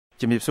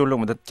ជំរាបសួរលោក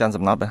មនិតច័ន្ទ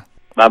សំណត់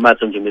បាទ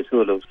សូមជំរាបសួ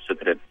រលោកសុ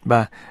ក្រិត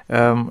បាទ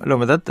លោក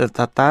មនិត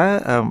តើ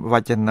វ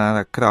ចនា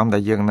ក្រមដែ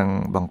លយើងនឹង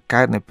បង្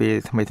កើតនៅពេល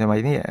ថ្មី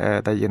នេះ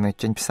ដែលយើងនឹង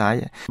ចេញផ្សាយ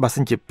បើ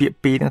សិនជាពាក្យ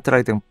ពីរនឹងត្រូ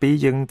វទាំងពីរ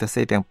យើងទៅ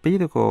សេទាំងពីរ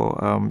ឬក៏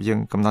យើង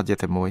កំណត់យក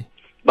តែមួយ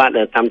បាទ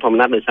តាមធម្ម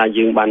តាដោយសារ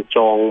យើងបានច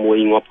ងមួយ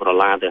ងាប់ក្រ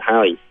ឡាទៅ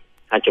ហើយ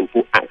ថាចំ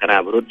ពោះអក្ខរា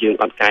វិរុទ្ធយើង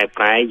អត់កែ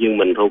ប្រែយើង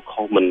មិនរក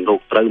ខុសមិនរក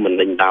ត្រូវមិន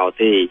ដេញដោ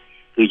ទេ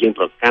គឺយើង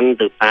ប្រកាន់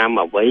ទៅតាម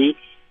អ្វី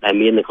ដែល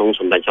មាននៅក្នុង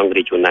សម្ដេចចង្គ្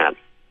រាជួនណាត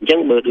អញ្ចឹង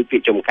បើដូចពា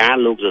ក្យចំការ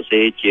លោកសរសេ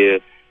រជា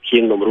ព្យា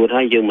ង្គតម្រួត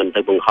ហើយយើងមិន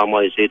ទៅបង្ខំ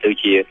ឲ្យសរសេរទៅ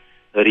ជា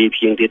រីព្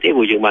យាង្គទៀតទេព្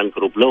រោះយើងបាន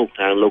គ្រប់លោក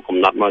ថាលោកកំ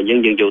ណត់មកយើង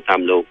យកតា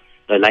មលោក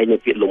ដោយឡែកនៅ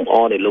ពាក្យលំអ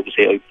ដែលលោកសរ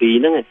សេរឲ្យពីរ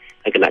ហ្នឹង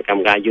ហើយគណៈកម្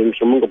មការយើងខ្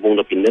ញុំកំពុង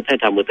តែពិនិត្យ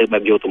ថាមើលទៅបែ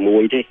បយកទៅមួ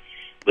យទេ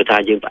ព្រោះថា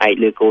យើងផ្អែក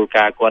លើគោល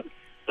ការណ៍គាត់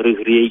ឬ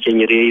រាយចេញ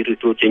រាយឬ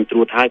ត្រួតចេញត្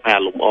រួតហើយតែ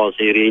លំអ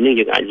សេរីនេះ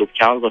យើងអាចលុប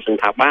ចោលក៏សឹង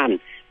ថាបាន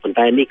ប៉ុន្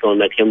តែនេះក៏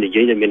នៅខ្ញុំនិ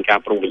យាយតែមានការ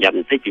ប្រុងប្រយ័ត្នប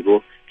ន្តិចពីព្រោះ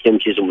ខ្ញុំ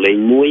ជាសម្លេង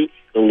មួយ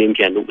ក្នុងនាម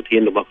ជាអនុប្រធា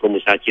នរបស់ក្រម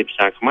វិសាជាតិភា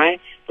សាខ្មែរ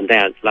ប៉ុន្តែ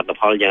លទ្ធ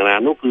ផលយ៉ាងណា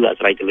នោះគឺអា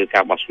ស្រ័យទៅលើកា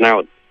របោះឆ្នោ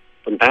ត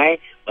ប៉ុន្តែ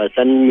បើ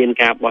សិនមាន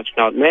ការបោះឆ្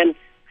នោតមែន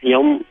ខ្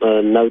ញុំ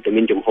នៅតែ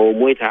មានចំហ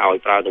មួយថាឲ្យ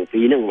ប្រើទាំង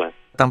ពីរហ្នឹងបាទ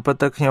តាមពិត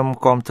ទៅខ្ញុំ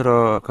គាំទ្រ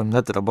គំនិ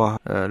តរបស់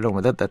លោកម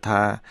និតថា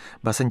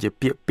បើសិនជា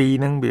ពាក្យពីរ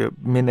ហ្នឹងវា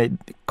មានន័យ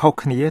ខុស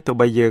គ្នាទោះ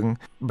បីយើង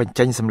បញ្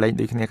ចេញសម្លេង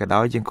ដូចគ្នាក៏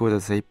ដោយយើងគួរតែ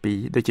សរសេរពីរ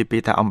ដូចជាពា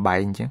ក្យថាអំបែង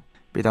អញ្ចឹង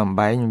ពាក្យថាអំ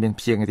បែងមាន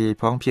ព្យាង្គរាយ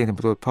ផងព្យាង្គ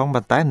ត្រួតផង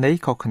ប៉ុន្តែន័យ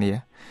ខុសគ្នា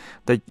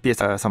ដូចពាក្យ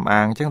សំអា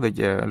ងអញ្ចឹងដូច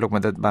លោកម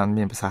និតបាន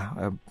មានប្រសាសន៍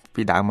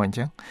ពីដើមមកអញ្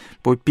ចឹង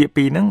ព្រោះពាក្យ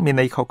ពីរហ្នឹងមាន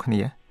ន័យខុសគ្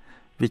នា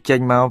វាចេញ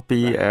មកពី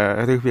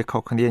ឬវាខុ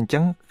សគ្នាអញ្ចឹ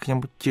ងខ្ញុំ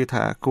ជឿ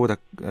ថាគួរតែ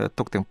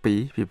ទុកទាំងពីរ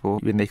ពីព្រោះ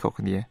វាន័យខុស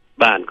គ្នា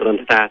បាទគ្រា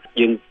ន់តែ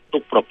យើងទុ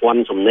កប្រព័ន្ធ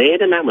សំណេរ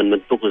ទេណាមិន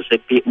ទុកសរសេរ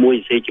ពាក្យមួយស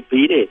រសេរជាពី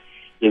រទេ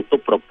យើងទុក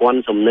ប្រព័ន្ធ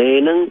សំណេរ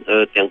ហ្នឹង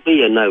ទាំងពីរ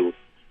ឲ្យនៅ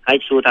ហើយ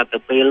សួរថាទៅ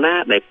ពេលណា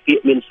ដែលពា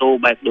ក្យមានសូរ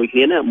បែបដូចគ្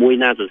នាណាមួយ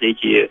ណាសរសេរ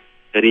ជា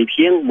រីព្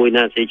យាង្គមួយ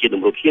ណាសរសេរជាត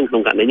ម្រួតព្យាង្គក្នុ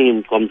ងករណីនេះខ្ញុំ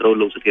គាំទ្រ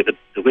លោកសុធារិត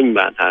ទៅវិញ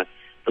បាទថា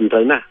ត្រឹមត្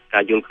រូវណាស់កា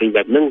រយល់ឃើញ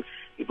បែបហ្នឹង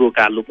ពីព្រោះ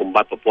ការលុបបំ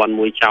បាត់ប្រព័ន្ធ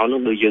មួយចោលហ្នឹ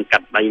ងដូចយើងកា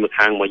ត់ដៃមួយ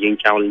ខាងមកយើង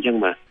ចោលអញ្ចឹង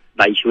បាទ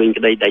ដៃឆ្វេង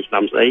ក្តីដៃស្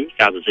ដាំស្អី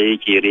ការសរសេរ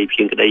ជារីព្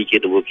យាង្គក្តីជា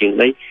តម្រួតព្យាង្គ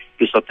ក្តី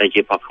គឺសុទ្ធតែ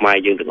ជាបទខ្មែរ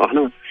យើងទាំងអស់ហ្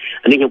នឹង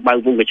អានេះខ្ញុំបើក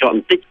វងកញ្ចក់ប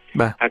ន្តិច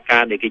ថាកា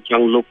រដែលគេច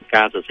ង់លុប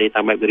ការសរសេរ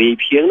តាមបែបរី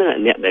ព្យាង្គហ្នឹង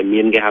អ្នកដែល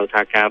មានគេហៅ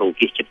ថាការរង្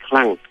គៀសចិត្តខ្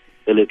លាំង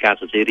ទៅលើការ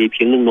សរសេររីព្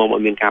យាង្គហ្នឹងនាំឲ្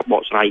យមានការប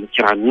កស្រាយ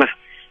ច្រើនណាស់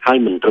ហើយ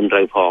មិនត្រឹមត្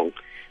រូវផង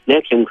នេះ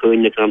ខ្ញុំឃើញ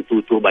នៅក្នុងទូ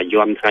ទស្សន៍បា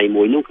យ័នថ្ងៃ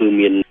មួយនោះគឺ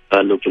មាន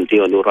លោកជំទា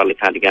វអនុរដ្ឋលេ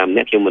ខាធិការម្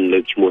នាក់ខ្ញុំមិនលើ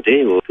កឈ្មោះទេ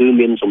គឺ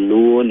មានសំ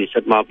ណួរនិស្សិ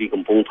តមកពី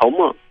កំពង់ធំ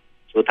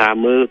សួរថា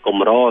មើលក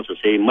ម្រសរ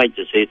សេរមិនស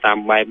រសេរតាម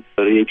បែប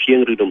រាយព្យា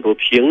ង្គឬតម្រួត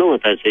ព្យាង្គនោះ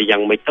តែសរសេរយ៉ា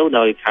ងម៉េចទៅ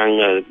ដោយខាង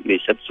និ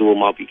ស្សិតសួរ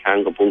មកពីខាង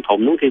កំពង់ធំ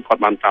នោះគឺគា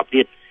ត់បានប្រាប់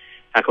ទៀត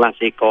ថាខ្លះ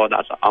សេកដា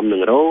ក់សអំនឹ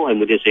ងរោហើយ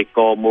មួយទៀតសេក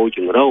ម៉ូជ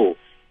ង្រោ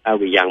តើ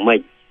វាយ៉ាងម៉េច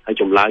ហើយ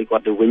ចម្លើយគា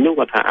ត់ទៅវិញនោះ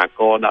គាត់ថាអា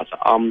កដាក់ស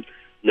អំ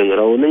នឹង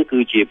រោនឹងគឺ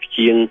ជាព្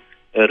យាង្គ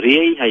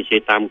រាយហើយសេ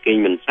តាមកេង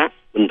មិនសាក់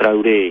មិនត្រូវ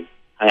ទេ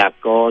ហើយអា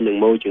កនឹង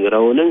ម៉ូជង្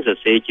រោនឹងសរ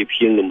សេរជាព្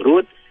យាង្គតម្រួ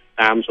ត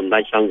តាមសម្ដេ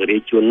ចសង្ឃរា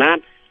ជជួនណាត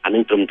អានឹ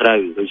ងត្រឹមត្រូវ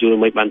ហើយយល់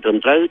មិនបានត្រឹម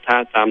ត្រូវថា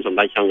តាមសម្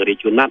ដេចសង្ឃរាជ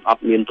ជួនណាតអ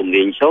ត់មានទំ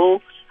នាញសូ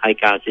ហើយ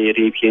ការសេ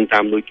រីព្យាង្គតា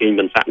មដូចគេ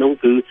មិនសាក់នោះ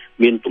គឺ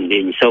មានទំនា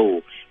ញសូ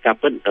ការ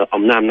ពិត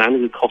អំណាចណា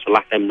គឺខុសឆ្លា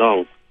ស់តែម្ដង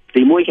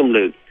ទីមួយខ្ញុំ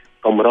លើក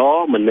កម្រ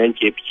មិនមែន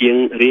ជាព្យាង្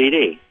គរាយ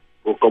ទេ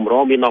ព្រោះកម្រ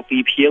មានដល់ពី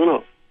រព្យាង្គនោះ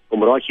ក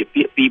ម្រជា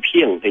ពាក្យពីរព្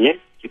យាង្គឃើញទេ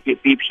ជាពាក្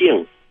យពីរព្យាង្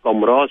គក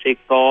ម្រសេ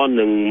ក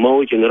និងម៉ូ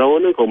ចង្រោ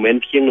នោះក៏មិនមែន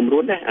ព្យាង្គតម្រួ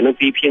តដែរអានឹង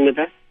ពីរព្យាង្គនោះ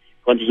ថា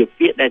គាត់ជា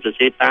ពាក្យដែលសរ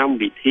សេរតាម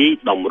វិធី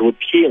តម្រួត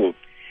ព្យាង្គ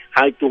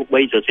ហើយទោះ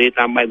បីសរសេរ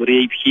តាមបែបរា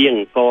យព្យាង្គ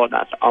ក៏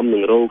ដាក់ស្អំនឹ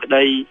ងរោក្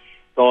តី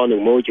ក៏នឹង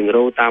ម៉ូចង្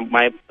រោតាម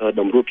បែប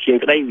តម្រួតព្យាង្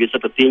គក្តីវាសិត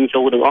តែទាញ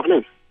សូទាំងអស់ហ្នឹ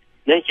ង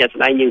ណាជា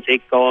ស្ដែងយើងសេ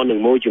កនឹង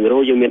ម៉ូចង្រោ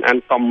យើងមានអាន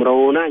កំរោ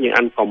ណាយើង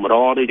អានកំរ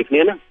ដូចតែគ្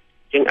នាណា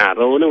ជាងអា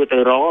រោហ្នឹងវាទៅ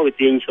រវា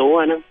ទាញសូ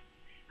អាហ្នឹង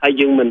ហើយ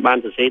យើងមិនបាន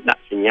សរសេរដា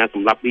ក់សញ្ញាស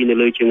ម្រាប់ពីនៅ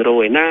លើជើងរោ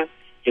ឯណា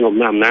ជាងអំ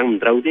ណាចមិន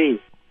ត្រូវទេ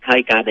ហើ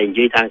យការដែលនិ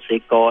យាយថាសេ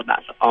កដា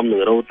ក់ស្អំនឹ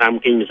ងរោតាម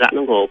កេងមិនសាក់ហ្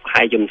នឹងក៏ប្រ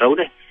ហែលជាមិនត្រូវ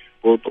ដែរ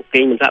ព្រោះ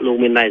កេងមិនសាក់លោក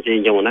មានដែរសេអ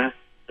ញ្ចឹងណា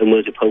ទៅមើ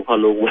លសិភៅផង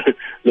លោ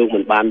កមិ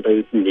នបានទៅ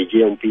និយា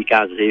យអំពីកា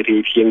រសរសេររាយ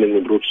ព្យាង្គនិងត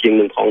ម្រួតព្យាង្គ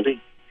នឹងផងទេ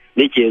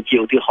នេះជា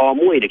ឧទាហរណ៍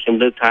មួយដែលខ្ញុំ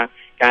លើកថា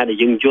ការដែល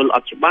យើងយល់អ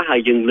ត់ច្បាស់ហើ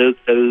យយើងលើក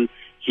ទៅ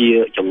ជា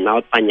ចំណោ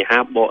ទបញ្ហា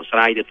បកស្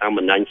រាយទៅតាមប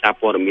ណ្ដាញសារ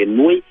ព័ត៌មាន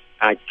មួយ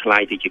អាចคล้า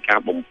ยទៅជាការ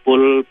បំពុល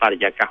បរិ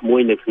យាកាសមួ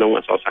យនៅក្នុងអ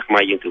ក្សរសាស្ត្រខ្មែ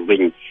រយើងទៅវិ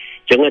ញអ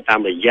ញ្ចឹងតាម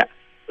រយៈ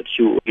វិទ្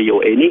យុ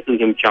VOA នេះគឺ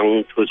ខ្ញុំចង់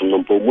ធ្វើសំ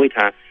ណុំពរមួយ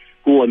ថា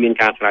គួរឲ្យមាន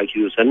ការស្រាវជ្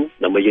រាវសិន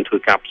ដើម្បីយើងធ្វើ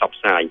ការផ្សព្វ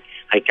ផ្សាយ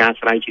ហើយការ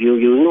ស្រាវជ្រាវ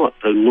យើងនោះ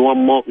ត្រូវនាំ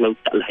មកនៅ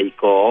តលហិ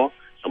ក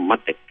សម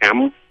ត្ថកម្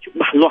មច្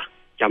បាស់លាស់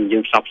ចាំយើ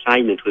ងផ្សព្វផ្សាយ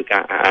និងធ្វើកា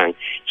រអះអាង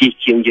ជា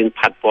ជាងយើង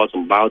ផាត់ពណ៌ស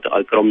ម្បោទៅ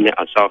ឲ្យក្រុមអ្នក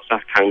អក្សរសា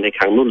ស្ត្រខាងនេះ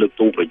ខាងនោះលើក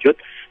ទងប្រយុទ្ធ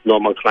នាំ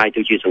មកខ្លាយ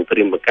ទៅជាសង្គ្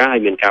រាមបកាហើ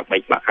យមានការបែ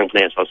កបាក់ខាងផ្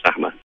នែកអក្សរសាស្ត្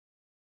របាទ